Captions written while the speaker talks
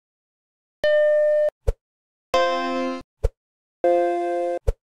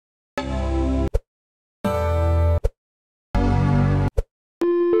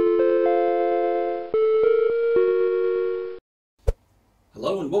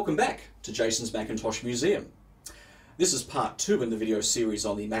and welcome back to Jason's Macintosh Museum. This is part 2 in the video series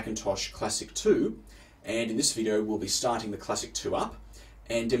on the Macintosh Classic II, and in this video we'll be starting the Classic II up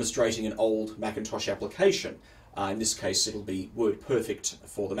and demonstrating an old Macintosh application. In this case it'll be WordPerfect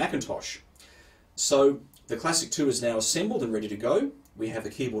for the Macintosh. So the Classic II is now assembled and ready to go. We have the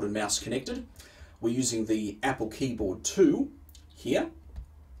keyboard and mouse connected. We're using the Apple Keyboard 2 here,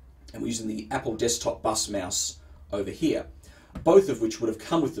 and we're using the Apple Desktop Bus Mouse over here, both of which would have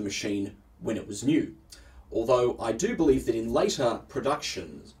come with the machine when it was new. Although I do believe that in later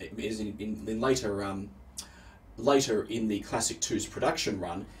productions, later in the Classic II's production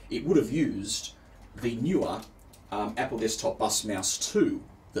run, it would have used the newer Apple Desktop Bus Mouse 2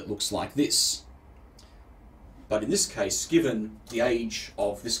 that looks like this. But in this case, given the age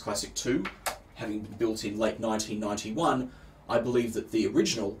of this Classic II, having been built in late 1991, I believe that the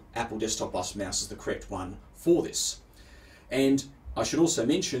original Apple Desktop Bus Mouse is the correct one for this. And I should also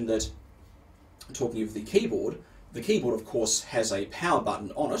mention that, talking of the keyboard of course has a power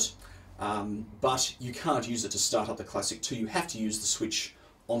button on it, but you can't use it to start up the Classic II. You have to use the switch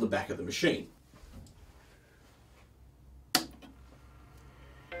on the back of the machine.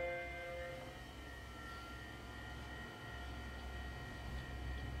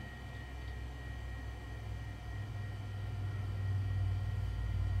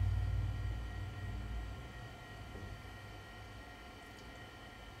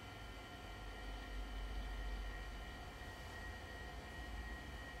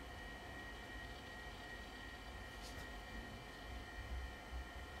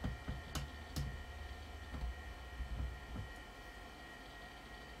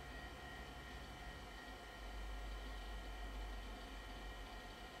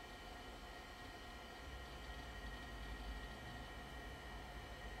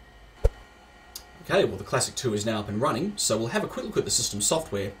 Okay, well the Classic II is now up and running, so we'll have a quick look at the system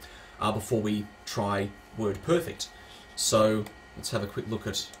software before we try WordPerfect. So let's have a quick look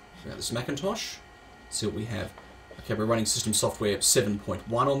at this Macintosh, see what we have. Okay, we're running system software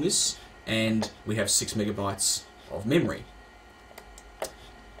 7.1 on this, and we have 6 megabytes of memory.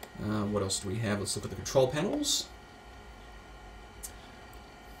 What else do we have? Let's look at the control panels.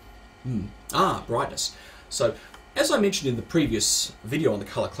 Brightness. So, as I mentioned in the previous video on the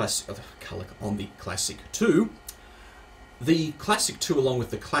Classic II, the Classic II, along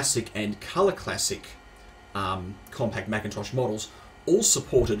with the Classic and Color Classic compact Macintosh models, all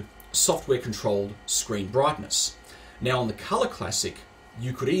supported software-controlled screen brightness. Now, on the Color Classic,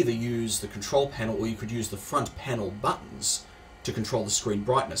 you could either use the control panel or you could use the front panel buttons to control the screen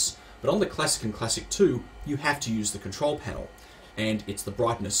brightness. But on the Classic and Classic II, you have to use the control panel, and it's the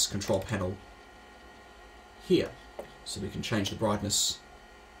brightness control panel here. So we can change the brightness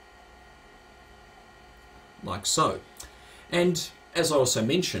like so. And as I also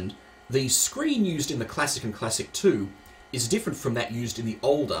mentioned, the screen used in the Classic and Classic II is different from that used in the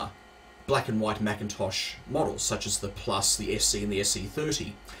older black and white Macintosh models, such as the Plus, the SE and the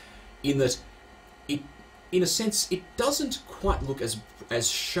SE30, in that it, in a sense, it doesn't quite look as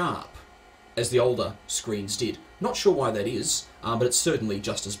sharp as the older screens did. Not sure why that is, but it's certainly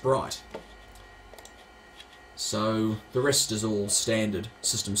just as bright. So the rest is all standard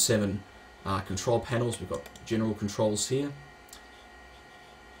System 7 control panels. We've got general controls here.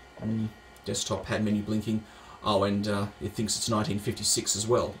 Desktop pad menu blinking. Oh, and it thinks it's 1956 as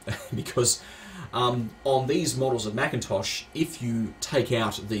well, because on these models of Macintosh, if you take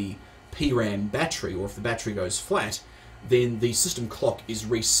out the PRAM battery, or if the battery goes flat, then the system clock is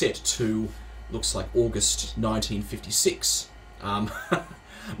reset to, looks like August 1956.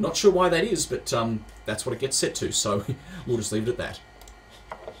 Not sure why that is, but that's what it gets set to, so we'll just leave it at that.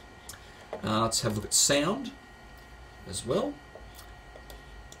 Let's have a look at sound as well.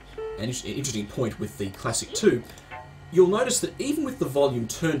 An interesting point with the Classic II, you'll notice that even with the volume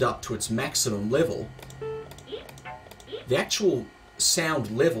turned up to its maximum level, the actual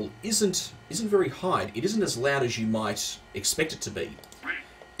sound level isn't very high. It isn't as loud as you might expect it to be.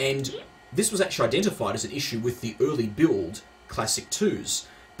 And this was actually identified as an issue with the early build Classic IIs,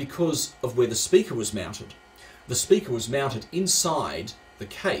 because of where the speaker was mounted. The speaker was mounted inside the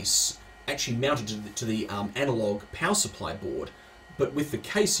case, actually mounted to the analog power supply board, but with the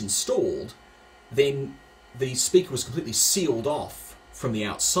case installed, then the speaker was completely sealed off from the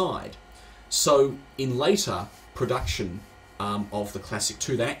outside. So in later production of the Classic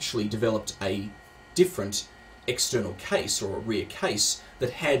II, they actually developed a different external case, or a rear case,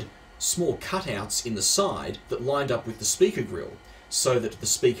 that had small cutouts in the side that lined up with the speaker grill, so that the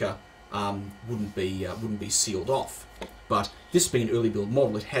speaker wouldn't be sealed off. But this being an early build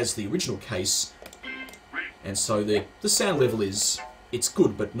model, it has the original case, and so the sound level is it's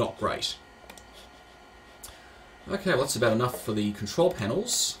good, but not great. Okay, well that's about enough for the control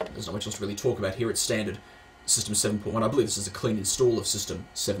panels. There's not much else to really talk about here. It's standard System 7.1. I believe this is a clean install of System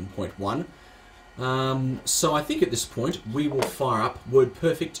 7.1. So I think at this point we will fire up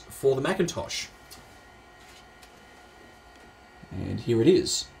WordPerfect for the Macintosh. And here it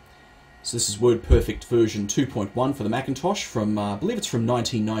is. So this is WordPerfect version 2.1 for the Macintosh from, I believe it's from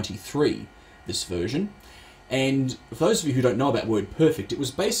 1993, this version. And for those of you who don't know about WordPerfect, it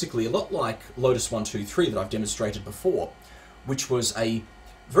was basically a lot like Lotus 123 that I've demonstrated before, which was a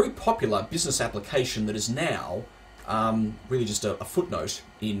very popular business application that is now really just a footnote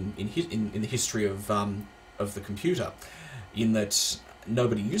in the history of the computer, in that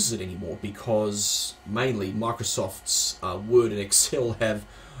nobody uses it anymore because mainly Microsoft's Word and Excel have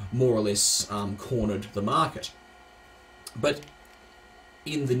more or less cornered the market. But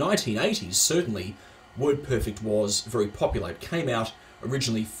in the 1980s, certainly, WordPerfect was very popular. It came out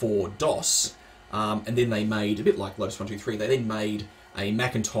originally for DOS, and then they made, a bit like Lotus 123, they then made a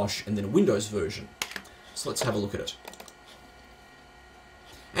Macintosh and then a Windows version. So let's have a look at it.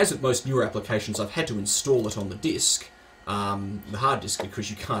 As with most newer applications, I've had to install it on the disk, the hard disk, because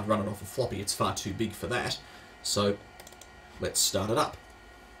you can't run it off a floppy. It's far too big for that. So let's start it up.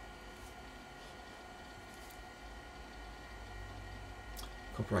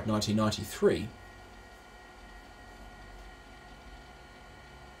 Copyright 1993.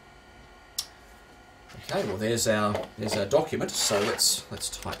 Okay, well there's our document. So let's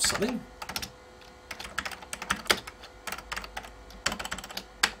type something.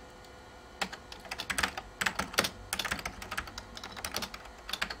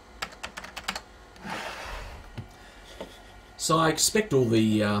 So I expect all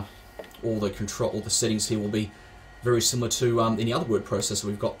the settings here will be very similar to any other word processor.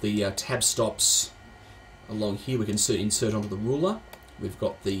 We've got the tab stops along here. We can insert onto the ruler. We've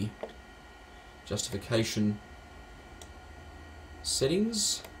got the justification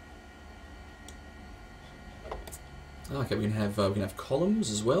settings. Okay, we can have columns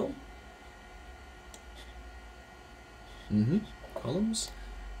as well. Columns.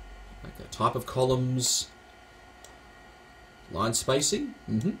 Okay, type of columns. Line spacing.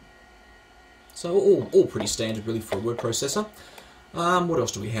 So all pretty standard really for a word processor. What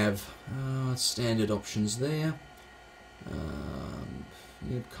else do we have? Standard options there.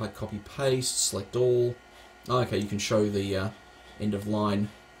 Cut, copy, paste, select all. Okay, you can show the end of line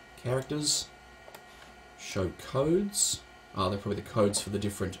characters. Show codes. They're probably the codes for the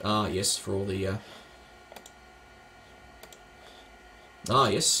different. Yes, for all the.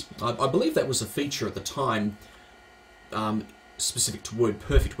 Yes, I believe that was a feature at the time. Specific to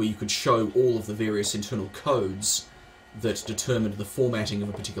WordPerfect, where you could show all of the various internal codes that determined the formatting of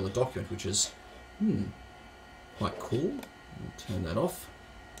a particular document, which is quite cool. I'll turn that off.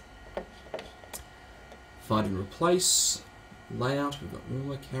 Find and replace, layout. We've got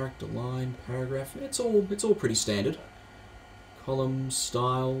ruler, character, line, paragraph. It's all pretty standard. Columns,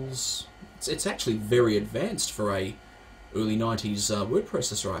 styles. It's actually very advanced for a early 90s word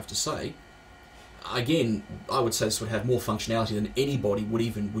processor, I have to say. Again, I would say this would have more functionality than anybody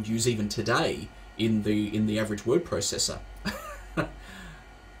would use even today in the average word processor.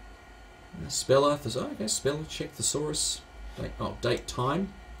 Speller, okay, speller, check thesaurus, date,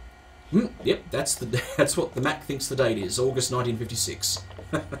 time. Yep, that's what the Mac thinks the date is, August 1956.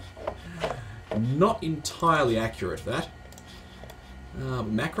 Not entirely accurate, that.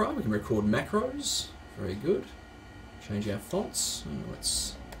 Macro, we can record macros. Very good. Change our fonts.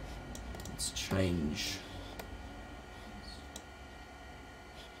 Let's change.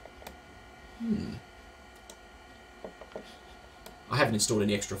 I haven't installed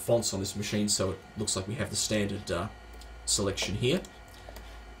any extra fonts on this machine, so it looks like we have the standard selection here.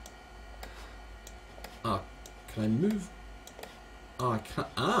 Can I move? I can't.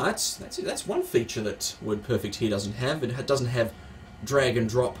 That's one feature that WordPerfect here doesn't have. It doesn't have drag and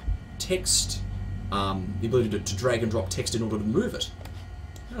drop text. The ability to drag and drop text in order to move it.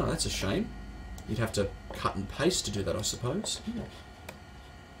 Oh, that's a shame. You'd have to cut and paste to do that, I suppose.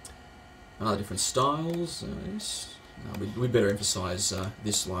 The different styles. Yes. We better emphasise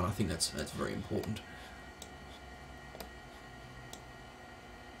this line. I think that's very important.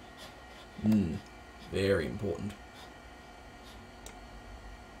 Very important.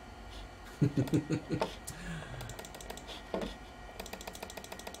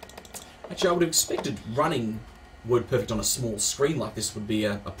 Actually, I would have expected running WordPerfect on a small screen like this would be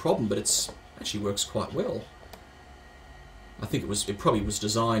a problem, but it actually works quite well. I think it probably was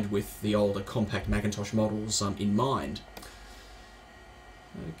designed with the older compact Macintosh models in mind.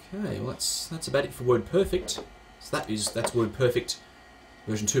 Okay, well that's about it for WordPerfect. So that's WordPerfect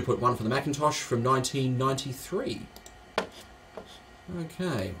version 2.1 for the Macintosh from 1993.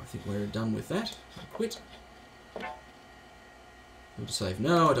 Okay, I think we're done with that. I'll quit. Want to save?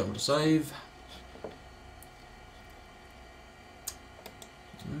 No, I don't want to save.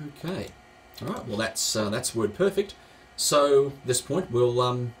 Okay. Alright, well that's WordPerfect. So at this point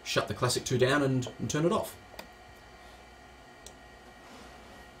we'll shut the Classic II down and turn it off.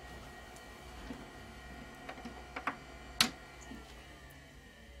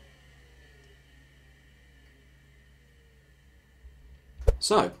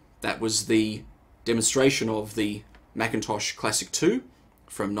 So that was the demonstration of the Macintosh Classic II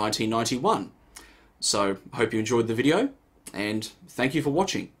from 1991. So I hope you enjoyed the video and thank you for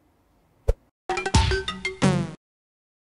watching.